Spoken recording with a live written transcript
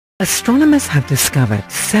Astronomers have discovered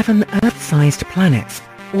 7 Earth-sized planets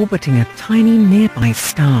orbiting a tiny nearby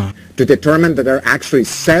star. To determine that there are actually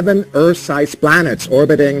 7 Earth-sized planets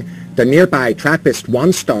orbiting the nearby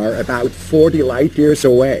TRAPPIST-1 star about 40 light-years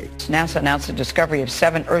away. NASA announced the discovery of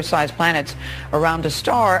 7 Earth-sized planets around a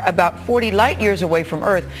star about 40 light-years away from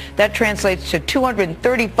Earth. That translates to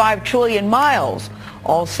 235 trillion miles.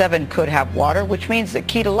 All 7 could have water, which means the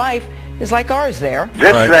key to life is like ours there.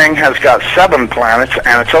 This thing has got 7 planets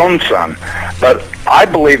and its own sun. But I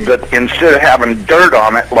believe that instead of having dirt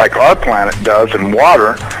on it like our planet does and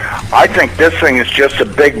water, I think this thing is just a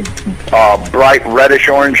big, bright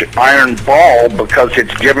reddish-orange iron ball because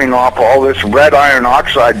it's giving off all this red iron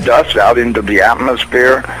oxide dust out into the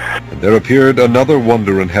atmosphere. There appeared another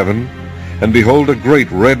wonder in heaven, and behold, a great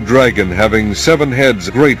red dragon having 7 heads,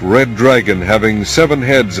 great red dragon having 7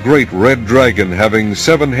 heads, great red dragon having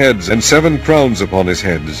 7 heads, and 7 crowns upon his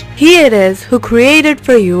heads. He it is who created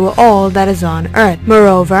for you all that is on earth,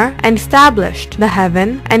 moreover, and established the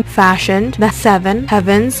heaven, and fashioned the 7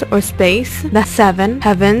 heavens or space, the 7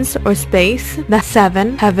 heavens or space, the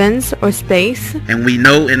 7 heavens or space. And we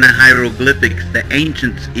know in the hieroglyphics the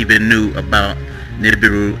ancients even knew about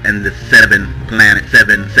Nibiru and the 7 planets,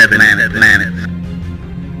 seven planets.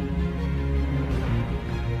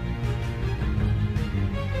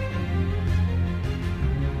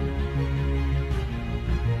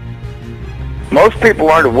 Most people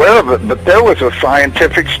aren't aware of it, but there was a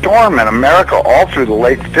scientific storm in America all through the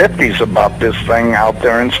late 50s about this thing out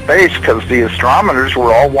there in space because the astronomers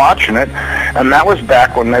were all watching it, and that was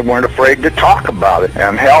back when they weren't afraid to talk about it.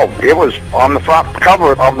 And hell, it was on the front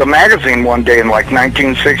cover of the magazine one day in like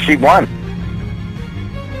 1961.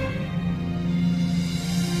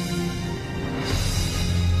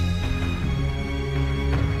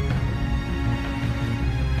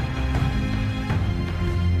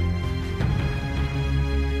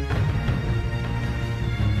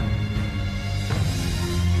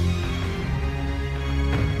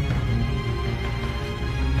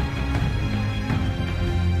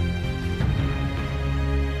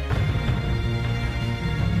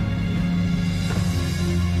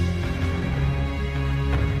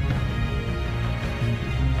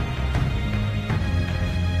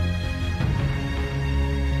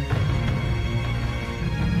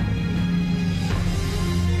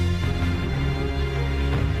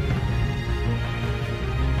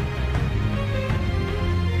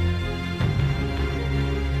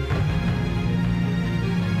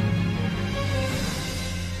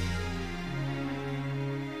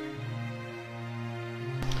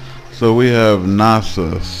 So we have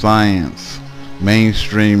NASA, science,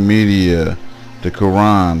 mainstream media, the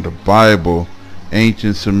Quran, the Bible,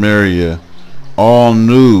 ancient Sumeria, all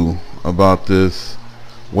knew about this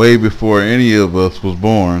way before any of us was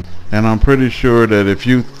born. And I'm pretty sure that if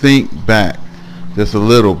you think back just a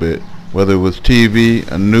little bit, whether it was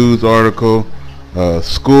TV, a news article,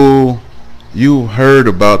 school, you heard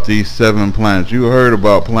about these 7 planets. You heard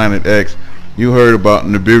about Planet X. You heard about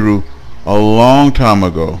Nibiru a long time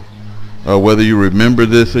ago. Whether you remember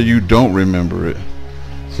this or you don't remember it.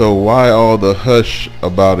 So why all the hush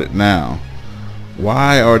about it now?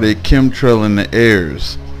 Why are they chemtrailing the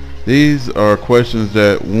airs? These are questions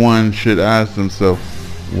that one should ask themselves.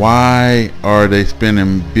 Why are they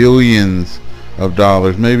spending billions of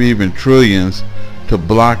dollars, maybe even trillions, to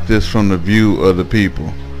block this from the view of the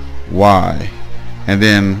people? Why? And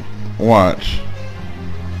then watch.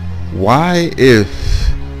 Why,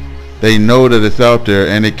 if they know that it's out there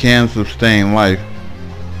and it can sustain life,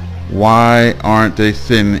 why aren't they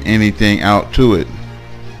sending anything out to it?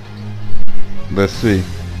 Let's see.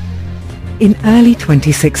 In early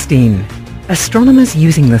 2016, astronomers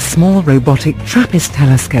using the small robotic TRAPPIST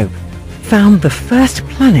telescope found the first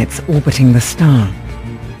planets orbiting the star.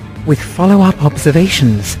 With follow-up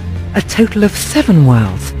observations, a total of 7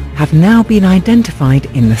 worlds have now been identified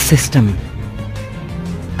in the system.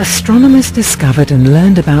 Astronomers discovered and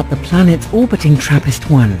learned about the planets orbiting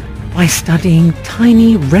TRAPPIST-1 by studying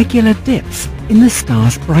tiny regular dips in the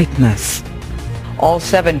star's brightness. All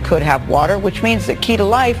 7 could have water, which means the key to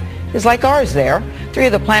life is like ours there. 3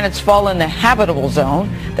 of the planets fall in the habitable zone.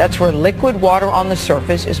 That's where liquid water on the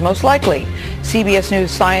surface is most likely. CBS News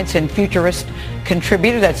science and futurist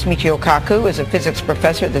contributor, that's Michio Kaku, is a physics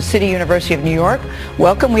professor at the City University of New York.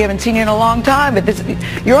 Welcome. We haven't seen you in a long time,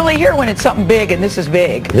 but you're only here when it's something big, and this is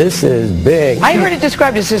big. This is big. I heard it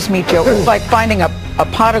described as this, Michio. It's like finding a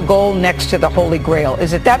pot of gold next to the Holy Grail.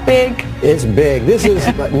 Is it that big? It's big. This is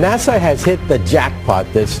NASA has hit the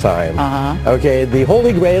jackpot this time. Okay, the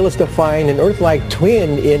Holy Grail is to find an Earth-like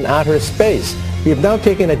twin in outer space. We have now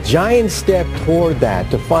taken a giant step toward that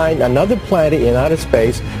to find another planet in outer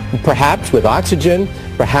space, perhaps with oxygen,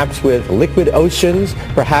 perhaps with liquid oceans,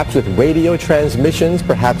 perhaps with radio transmissions,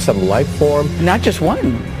 perhaps some life form. Not just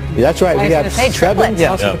one. That's right. I We was have gonna say 7 triplets.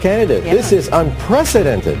 possible candidates. Yeah. This is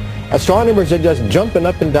unprecedented. Astronomers are just jumping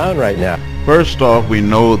up and down right now. First off, we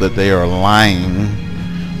know that they are lying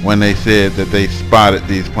when they said that they spotted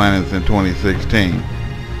these planets in 2016.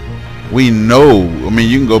 We know, I mean,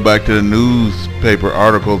 you can go back to the newspaper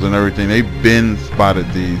articles and everything. They've been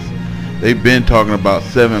spotted these. They've been talking about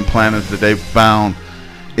 7 planets that they found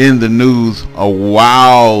in the news a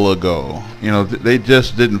while ago. You know, they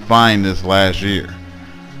just didn't find this last year.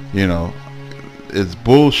 You know, it's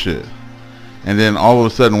bullshit. And then all of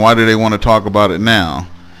a sudden, why do they want to talk about it now?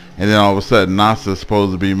 And then all of a sudden, NASA's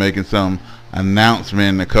supposed to be making some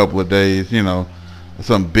announcement in a couple of days, you know,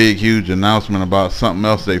 some big, huge announcement about something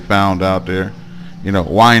else they found out there. You know,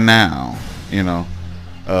 why now? You know,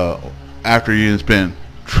 after you spent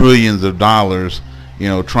trillions of dollars, you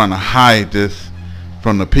know, trying to hide this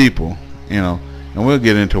from the people, you know, and we'll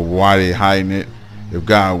get into why they hiding it if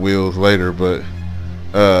God wills later. But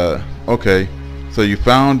okay, so you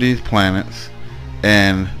found these planets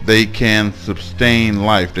and they can sustain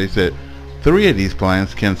life. They said 3 of these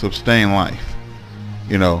planets can sustain life.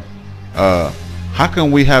 You know, how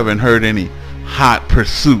come we haven't heard any hot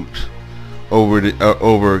pursuit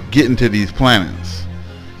over getting to these planets,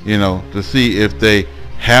 you know, to see if they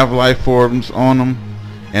have life forms on them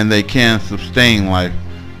and they can sustain life,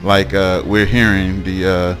 like we're hearing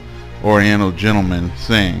the Oriental gentleman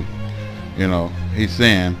saying. You know, he's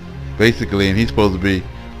saying basically, and he's supposed to be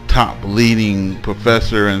top leading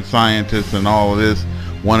professor and scientist and all of this,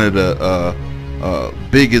 one of the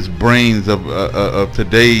biggest brains of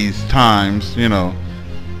today's times, you know.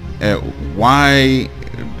 Why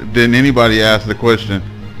didn't anybody ask the question,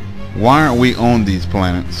 why aren't we on these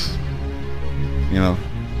planets? You know.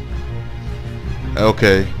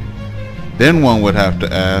 Okay, then one would have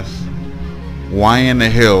to ask, why in the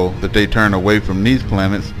hell did they turn away from these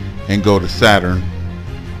planets and go to Saturn?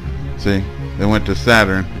 See, they went to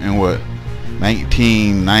Saturn in what,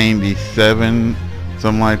 1997,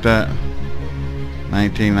 something like that.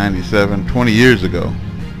 1997, 20 years ago.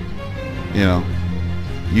 You know,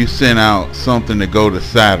 you sent out something to go to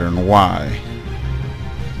Saturn. Why?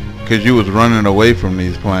 Because you was running away from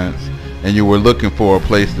these planets and you were looking for a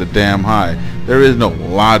place to damn hide. There is no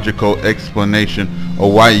logical explanation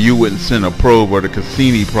of why you wouldn't send a probe or the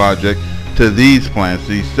Cassini project to these planets,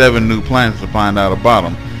 these 7 new planets, to find out about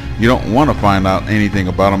them. You don't want to find out anything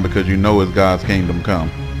about them because you know it's God's kingdom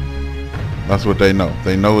come. That's what they know.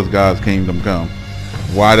 They know it's God's kingdom come.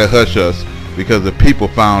 Why to hush us? Because if people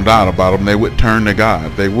found out about them, they would turn to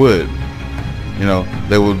God. They would. You know,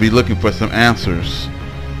 they would be looking for some answers.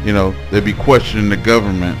 You know, they'd be questioning the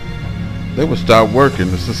government. They would stop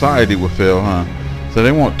working. The society would fail, huh? So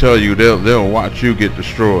they won't tell you. They'll watch you get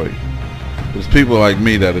destroyed. There's people like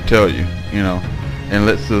me that'll tell you, you know, and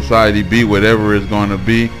let society be whatever it's going to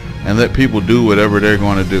be, and let people do whatever they're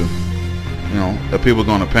going to do. You know, are people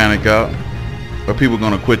going to panic out? Are people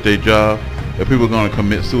going to quit their job? Are people going to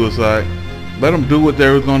commit suicide? Let them do what they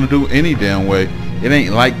were going to do any damn way. It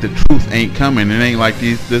ain't like the truth ain't coming. It ain't like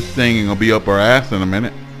this thing ain't going to be up our ass in a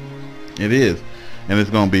minute. It is. And it's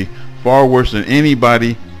going to be far worse than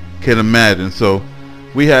anybody can imagine. So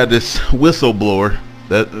we had this whistleblower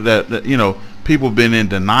that you know, people been in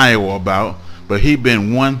denial about, but he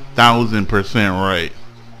been 1,000% right.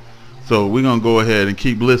 So we're going to go ahead and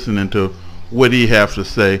keep listening to what he has to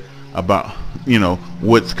say about, you know,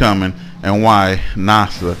 what's coming and why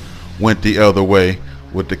NASA went the other way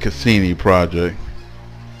with the Cassini project.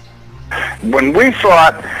 When we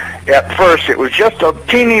thought at first it was just a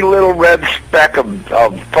teeny little red speck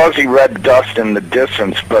of fuzzy red dust in the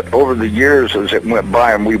distance, but over the years as it went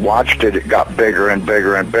by and we watched it, it got bigger and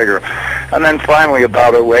bigger and bigger. And then finally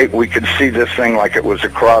about 2008 we could see this thing like it was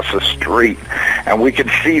across the street, and we could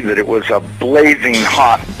see that it was a blazing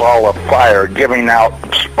hot ball of fire giving out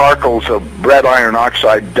sparkles of red iron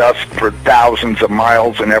oxide dust for thousands of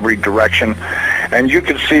miles in every direction. And you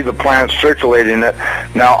could see the planet circulating it.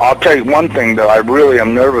 Now, I'll tell you one thing that I really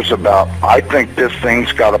am nervous about. I think this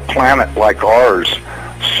thing's got a planet like ours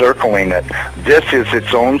circling it. This is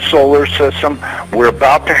its own solar system. We're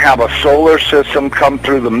about to have a solar system come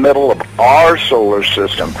through the middle of our solar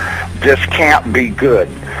system. This can't be good.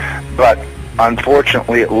 But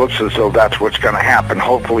unfortunately, it looks as though that's what's going to happen.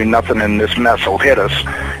 Hopefully nothing in this mess will hit us,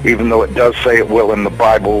 even though it does say it will in the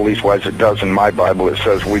Bible, at least as it does in my Bible. It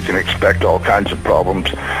says we can expect all kinds of problems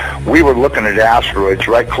we were looking at asteroids.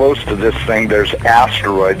 Right close to this thing, there's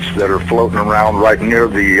asteroids that are floating around right near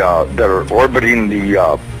the, that are orbiting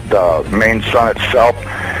the main sun itself.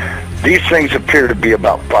 These things appear to be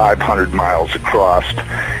about 500 miles across,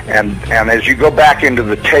 and as you go back into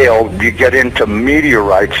the tail, you get into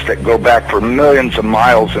meteorites that go back for millions of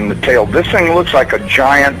miles in the tail. This thing looks like a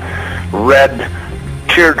giant red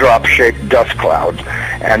teardrop-shaped dust cloud,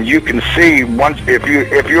 and you can see once if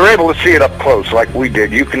you're able to see it up close like we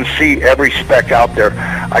did, you can see every speck out there.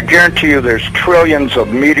 I guarantee you, there's trillions of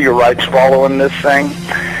meteorites following this thing.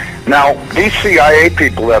 Now, these CIA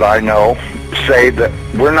people that I know say that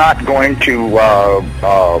we're not going to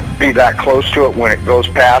be that close to it when it goes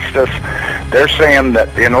past us. They're saying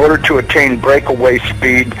that in order to attain breakaway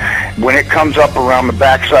speed, when it comes up around the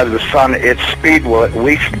backside of the sun, its speed will at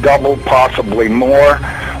least double, possibly more,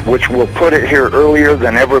 which will put it here earlier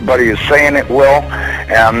than everybody is saying it will,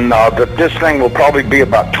 and that this thing will probably be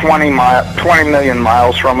about 20 million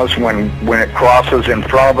miles from us when it crosses in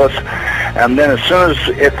front of us. And then as soon as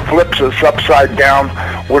it flips us upside down,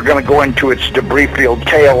 we're going to go into its debris-filled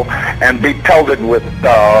tail and be pelted with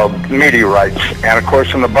meteorites. And of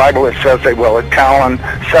course in the Bible it says they will talon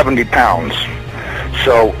 70 pounds.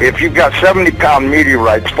 So if you've got 70-pound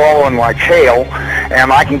meteorites following like hail,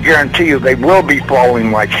 and I can guarantee you they will be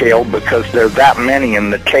following like hail because there are that many in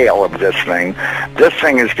the tail of this thing. This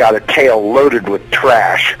thing has got a tail loaded with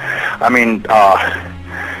trash. I mean,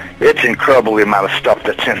 it's incredible the amount of stuff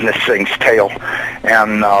that's in this thing's tail,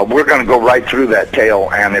 and we're going to go right through that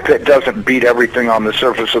tail, and if it doesn't beat everything on the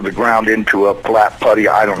surface of the ground into a flat putty,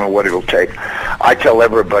 I don't know what it'll take. I tell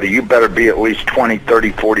everybody, you better be at least 20,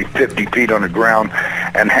 30, 40, 50 feet on the ground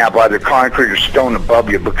and have either concrete or stone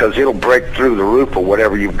above you, because it'll break through the roof or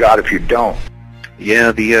whatever you've got if you don't.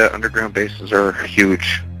 Yeah, the underground bases are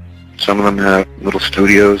huge. Some of them have little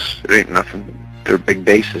studios. It ain't nothing. They're big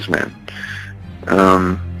bases, man.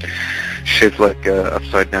 Shaped like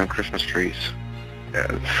upside-down Christmas trees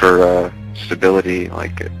for stability,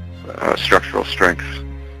 like structural strength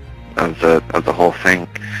of the whole thing,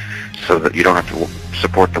 so that you don't have to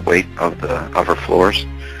support the weight of the upper floors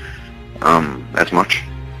as much.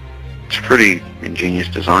 It's a pretty ingenious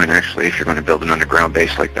design, actually, if you're going to build an underground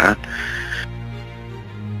base like that.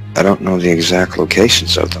 I don't know the exact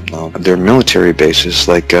locations of them, though. They're military bases,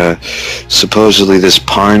 like supposedly this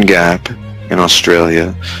Pine Gap in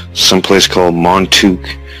Australia, someplace called Montouk,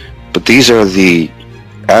 but these are the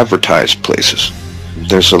advertised places.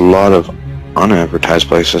 There's a lot of unadvertised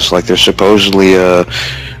places, like there's supposedly a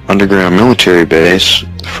underground military base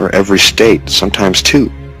for every state, sometimes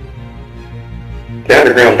two. The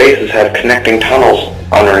underground bases have connecting tunnels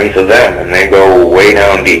underneath of them, and they go way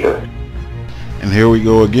down deeper. And here we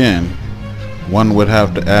go again. One would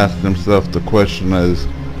have to ask themselves the question is,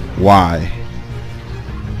 why?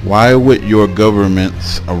 Why would your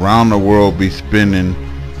governments around the world be spending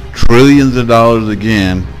trillions of dollars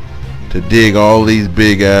again to dig all these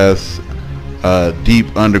big ass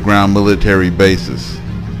deep underground military bases?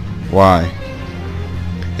 Why?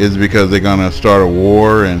 Is it because they're gonna start a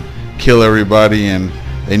war and kill everybody and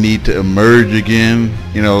they need to emerge again,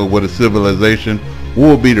 you know, with a civilization? What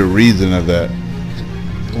would be the reason of that?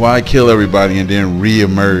 Why kill everybody and then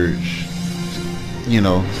re-emerge? You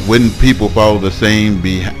know, wouldn't people follow the same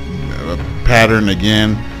pattern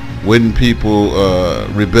again? Wouldn't people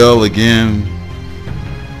rebel again?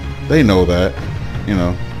 They know that, you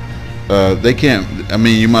know. They can't, I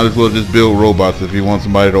mean, you might as well just build robots if you want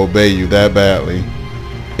somebody to obey you that badly.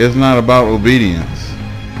 It's not about obedience.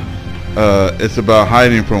 It's about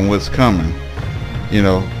hiding from what's coming. You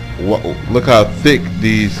know, look how thick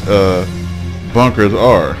these bunkers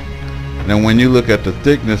are. Now when you look at the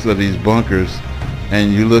thickness of these bunkers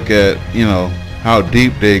and you look at, you know, how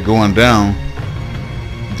deep they're going down,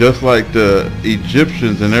 just like the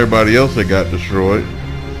Egyptians and everybody else that got destroyed,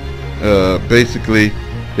 basically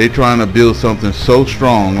they trying to build something so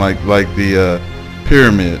strong like the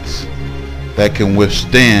pyramids that can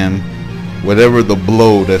withstand whatever the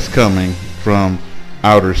blow that's coming from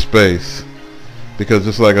outer space. Because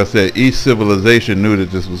just like I said, each civilization knew that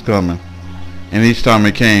this was coming, and each time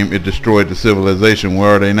it came, it destroyed the civilization.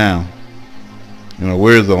 Where are they now? You know,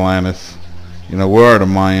 where's Atlantis? You know, where are the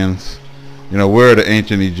Mayans? You know, where are the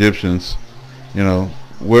ancient Egyptians? You know,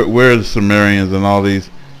 where are the Sumerians and all these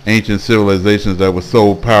ancient civilizations that were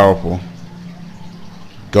so powerful?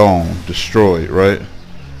 Gone, destroyed, right?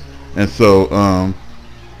 And so,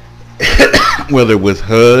 whether it was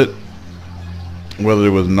Hud, whether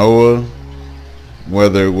it was Noah,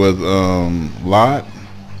 whether it was Lot,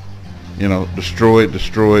 you know, destroyed.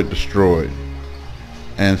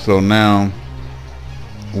 And so now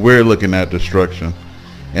we're looking at destruction.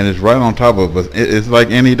 and it's right on top of us. It's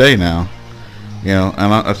like any day now, you know.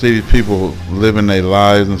 And I see these people living their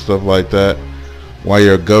lives and stuff like that while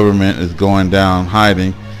your government is going down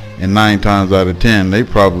hiding, and 9 times out of 10 they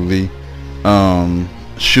probably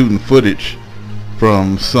shooting footage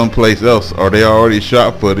from someplace else, or they already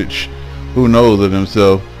shot footage, who knows, of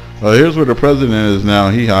themselves. Here's where the president is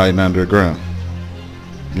now. He hiding underground.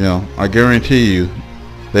 You know, I guarantee you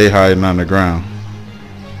they hiding underground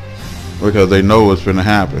because they know what's going to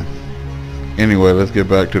happen. Anyway, let's get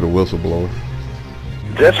back to the whistleblower.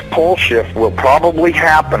 This pole shift will probably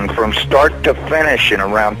happen from start to finish in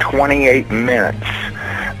around 28 minutes.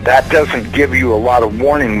 That doesn't give you a lot of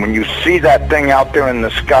warning. When you see that thing out there in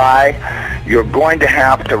the sky, you're going to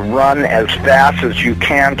have to run as fast as you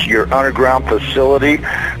can to your underground facility,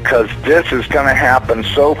 because this is going to happen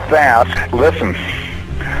so fast. Listen,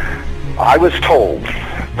 I was told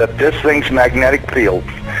that this thing's magnetic field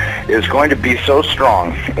is going to be so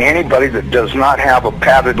strong, anybody that does not have a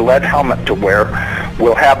padded lead helmet to wear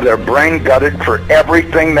will have their brain gutted for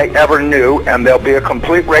everything they ever knew, and they'll be a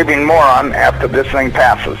complete raving moron after this thing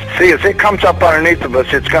passes. See, as it comes up underneath of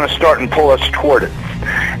us, it's going to start and pull us toward it.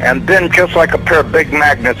 And then, just like a pair of big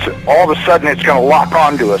magnets, all of a sudden it's going to lock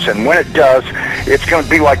onto us. And when it does, it's going to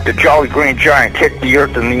be like the Jolly Green Giant hit the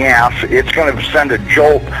earth in the ass. It's going to send a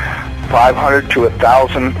jolt 500 to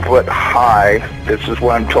 1,000 foot high. This is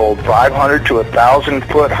what I'm told. 500 to 1,000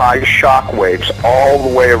 foot high shock waves all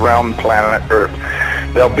the way around planet Earth.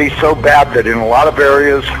 They'll be so bad that in a lot of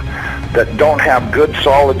areas that don't have good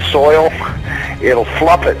solid soil, it'll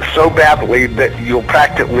fluff it so badly that you'll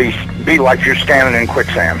practically be like you're standing in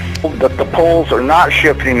quicksand. But the poles are not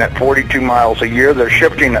shifting at 42 miles a year. They're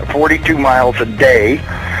shifting at 42 miles a day.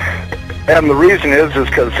 And the reason is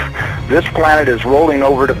because this planet is rolling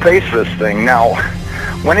over to face this thing. Now,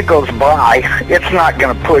 when it goes by, it's not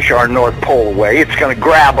going to push our North Pole away. It's going to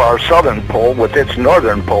grab our Southern Pole with its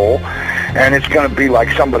Northern Pole, and it's going to be like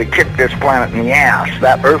somebody kicked this planet in the ass.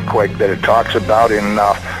 That earthquake that it talks about in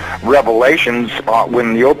Revelations,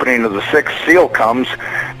 when the opening of the 6th seal comes,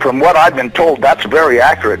 from what I've been told, that's very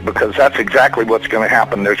accurate, because that's exactly what's going to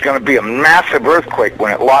happen. There's going to be a massive earthquake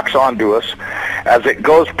when it locks onto us. As it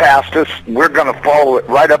goes past us, we're going to follow it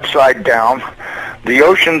right upside down. The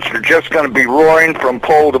oceans are just going to be roaring from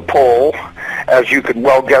pole to pole, as you could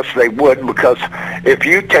well guess they would, because if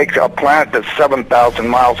you take a planet that's 7,000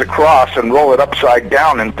 miles across and roll it upside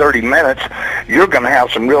down in 30 minutes, you're going to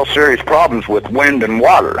have some real serious problems with wind and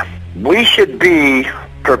water. We should be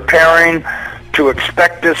preparing to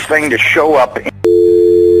expect this thing to show up.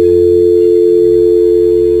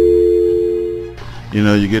 You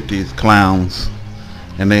know, you get these clowns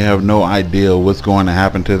and they have no idea what's going to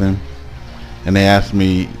happen to them, and they ask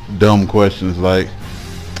me dumb questions like,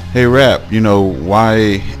 hey Rap, you know,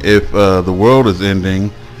 why, if the world is ending,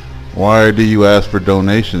 why do you ask for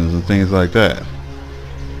donations and things like that?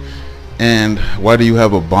 And why do you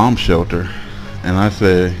have a bomb shelter? And I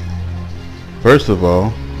say, first of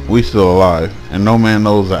all, we still alive, and no man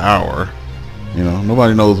knows the hour. You know,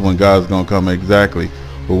 nobody knows when God's gonna come exactly,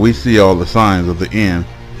 but we see all the signs of the end.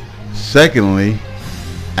 Secondly,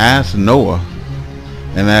 ask Noah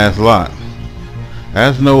and ask Lot.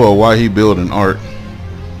 Ask Noah why he built an ark,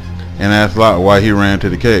 and ask Lot why he ran to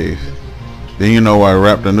the cave. Then you know why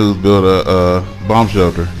Rap the News built a bomb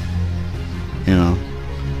shelter. You know,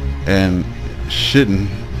 and shouldn't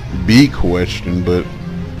be questioned, but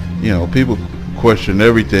you know, people question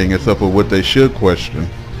everything except for what they should question.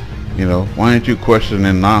 You know, why ain't you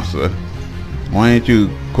questioning NASA? Why ain't you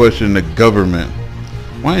questioning the government?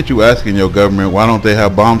 Why ain't you asking your government why don't they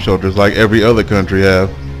have bomb shelters like every other country have?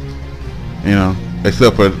 You know,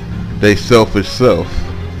 except for they selfish self.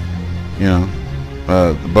 You know,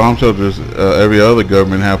 the bomb shelters every other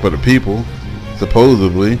government have for the people,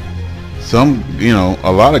 supposedly. Some, you know,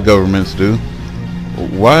 a lot of governments do.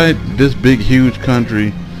 Why this big huge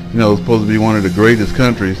country, you know, supposed to be one of the greatest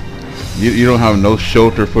countries, you don't have no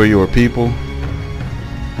shelter for your people?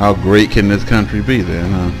 How great can this country be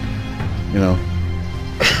then? You know,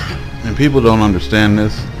 and people don't understand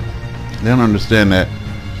this. They don't understand that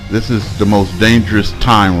this is the most dangerous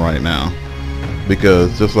time right now,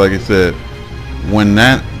 because just like I said, when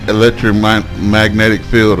that electromagnetic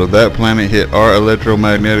field of that planet hit our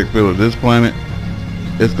electromagnetic field of this planet,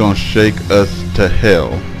 it's gonna shake us to hell,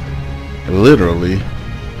 literally.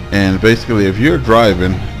 And basically, if you're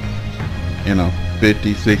driving, you know,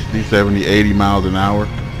 50, 60, 70, 80 miles an hour,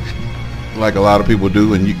 like a lot of people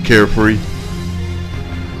do, and you carefree,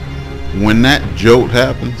 when that jolt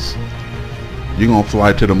happens, you're gonna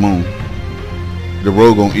fly to the moon. The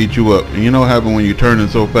road gonna eat you up. And you know what happens when you turning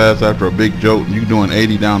so fast after a big jolt, you doing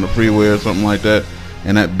 80 down the freeway or something like that,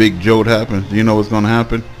 and that big jolt happens, you know what's going to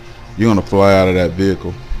happen? You're going to fly out of that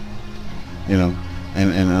vehicle. You know,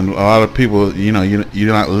 and a lot of people, you know,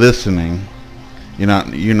 you're not listening.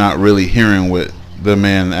 You're not really hearing what the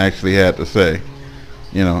man actually had to say.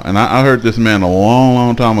 You know, and I heard this man a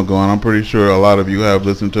long time ago, and I'm pretty sure a lot of you have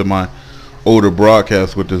listened to my older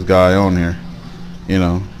broadcasts with this guy on here. You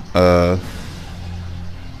know,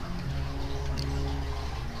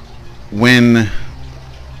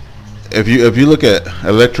 if you look at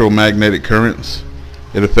electromagnetic currents,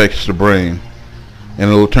 it affects the brain, and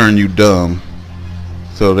it'll turn you dumb.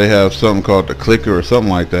 So they have something called the clicker or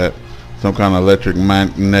something like that, some kind of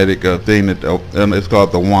electromagnetic thing that and it's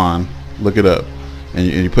called the wand. Look it up, and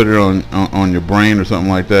you put it on your brain or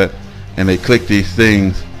something like that, and they click these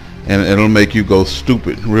things, and it'll make you go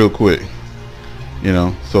stupid real quick. You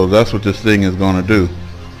know, so that's what this thing is going to do.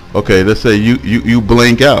 Okay, let's say you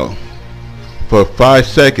blink out for 5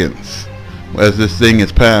 seconds as this thing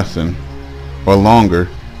is passing, or longer,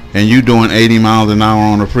 and you doing 80 miles an hour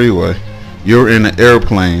on the freeway. You're in an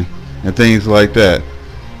airplane and things like that.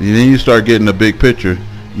 And then you start getting the big picture.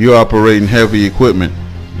 You're operating heavy equipment.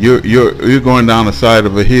 You're going down the side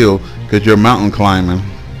of a hill because you're mountain climbing.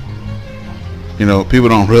 You know, people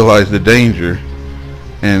don't realize the danger,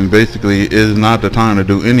 and basically it is not the time to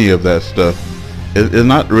do any of that stuff. It's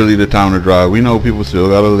not really the time to drive. We know people still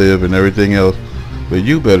gotta live and everything else, but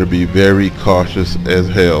you better be very cautious as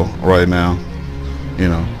hell right now. You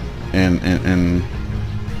know, and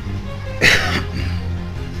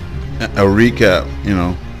a recap, you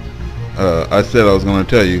know, I said I was going to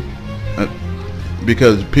tell you,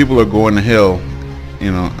 because people are going to hell,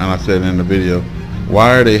 you know, and I said in the video,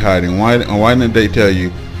 why are they hiding? Why didn't they tell you?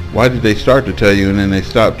 Why did they start to tell you and then they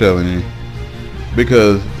stopped telling you?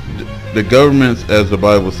 Because the governments, as the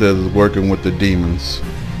Bible says, is working with the demons.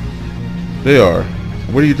 They are.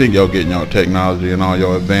 Where do you think y'all getting y'all technology and all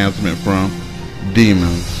y'all advancement from?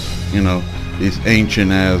 Demons. You know, these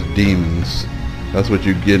ancient ass demons. That's what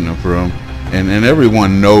you're getting them from, and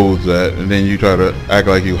everyone knows that. And then you try to act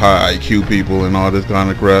like you high IQ people and all this kind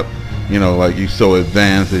of crap. You know, like you so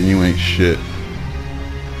advanced and you ain't shit.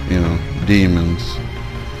 You know, demons,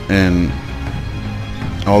 and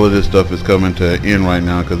all of this stuff is coming to an end right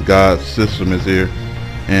now because God's system is here.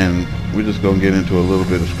 And we're just gonna get into a little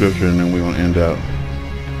bit of scripture and then we're gonna end out.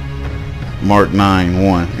 Mark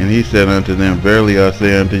 9:1, and he said unto them, verily I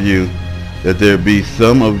say unto you, that there be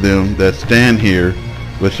some of them that stand here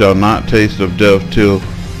which shall not taste of death till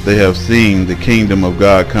they have seen the kingdom of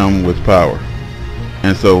God come with power.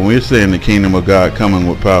 And so when we're saying the kingdom of God coming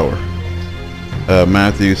with power,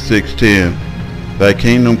 Matthew 6:10, thy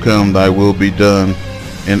kingdom come, thy will be done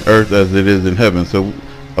in earth as it is in heaven. So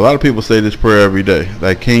a lot of people say this prayer every day,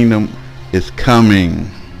 thy kingdom is coming.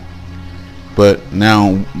 But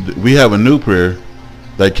now we have a new prayer,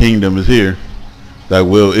 thy kingdom is here, thy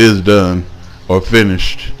will is done, or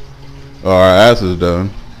finished, or our ass is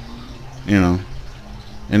done, you know.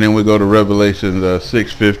 And then we go to Revelation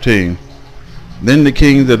 6:15. Then the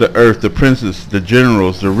kings of the earth, the princes, the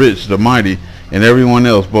generals, the rich, the mighty, and everyone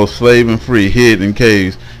else, both slave and free, hid in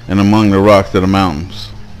caves and among the rocks of the mountains.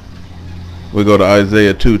 We go to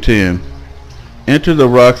Isaiah 2:10. Enter the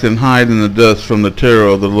rocks and hide in the dust from the terror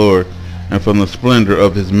of the Lord and from the splendor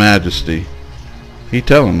of his majesty. He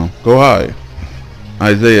telling them, go hide.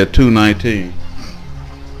 Isaiah 2:19.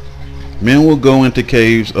 Men will go into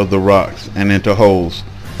caves of the rocks and into holes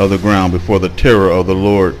of the ground before the terror of the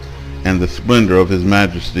Lord and the splendor of his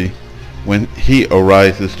majesty, when he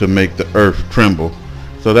arises to make the earth tremble.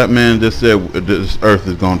 So that man just said this earth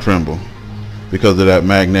is going to tremble because of that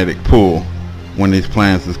magnetic pull when these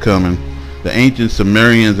planets is coming. The ancient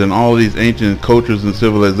Sumerians and all these ancient cultures and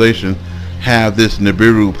civilizations have this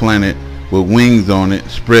Nibiru planet with wings on it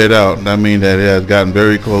spread out. That means that it has gotten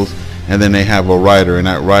very close, and then they have a rider, and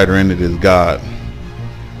that rider in it is God.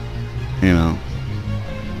 You know,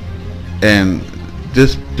 and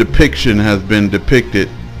this depiction has been depicted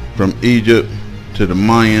from Egypt to the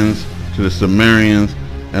Mayans to the Sumerians,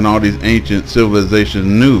 and all these ancient civilizations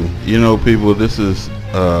knew. You know, people, this is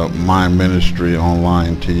my ministry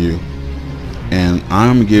online to you, and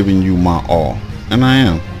I'm giving you my all, and I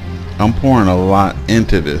am. I'm pouring a lot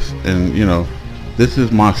into this, and you know, this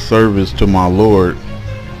is my service to my Lord,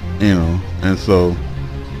 you know, and so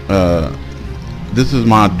this is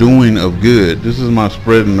my doing of good. This is my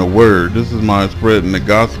spreading the word. This is my spreading the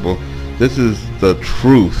gospel. This is the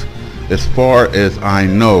truth as far as I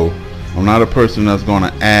know. I'm not a person that's going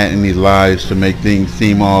to add any lies to make things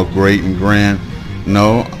seem all great and grand.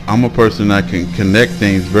 No, I'm a person that can connect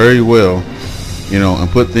things very well, you know, and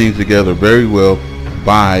put things together very well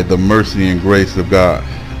by the mercy and grace of God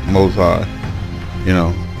Most High. you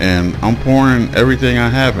know, and I'm pouring everything I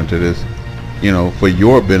have into this, you know, for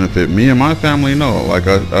your benefit. Me and my family know, like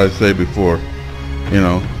I said before, you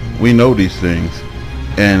know, we know these things,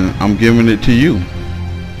 and I'm giving it to you,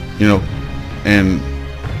 you know, and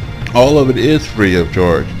all of it is free of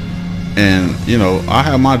charge. And, you know, I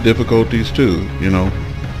have my difficulties too, you know,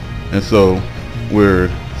 and so we're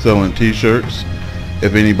selling t-shirts.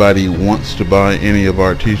 If anybody wants to buy any of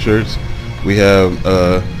our t-shirts, we have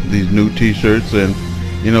these new t-shirts, and,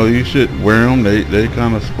 you know, you should wear them. They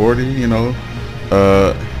kind of sporty, you know,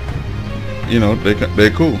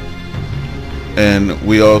 they're cool. And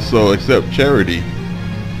we also accept charity,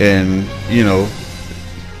 and, you know,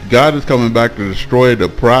 God is coming back to destroy the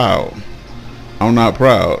proud. I'm not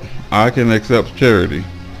proud. I can accept charity.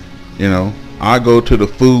 You know, I go to the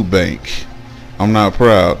food bank. I'm not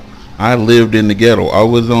proud. I lived in the ghetto. I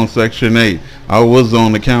was on Section 8. I was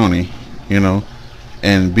on the county, you know,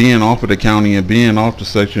 and being off of the county and being off the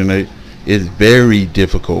Section 8 is very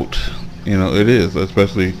difficult. You know, it is,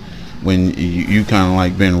 especially when you kind of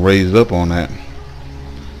like been raised up on that,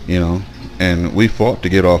 you know, and we fought to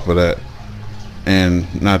get off of that. And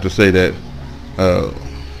not to say that,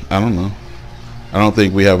 I don't know. I don't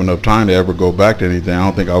think we have enough time to ever go back to anything. I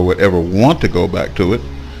don't think I would ever want to go back to it.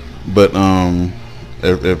 But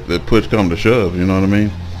if push comes to shove, you know what I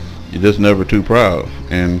mean? You're just never too proud.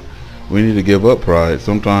 And we need to give up pride.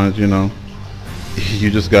 Sometimes, you know, you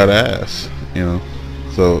just gotta ask, you know.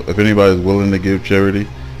 So if anybody's willing to give charity,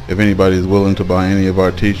 if anybody's willing to buy any of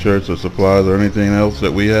our t-shirts or supplies or anything else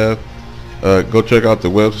that we have, go check out the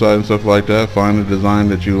website and stuff like that. Find a design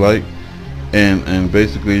that you like, and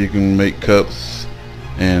basically you can make cups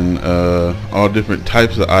and all different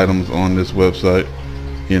types of items on this website,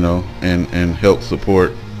 you know, and help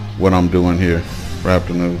support what I'm doing here.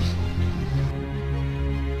 Raptor News.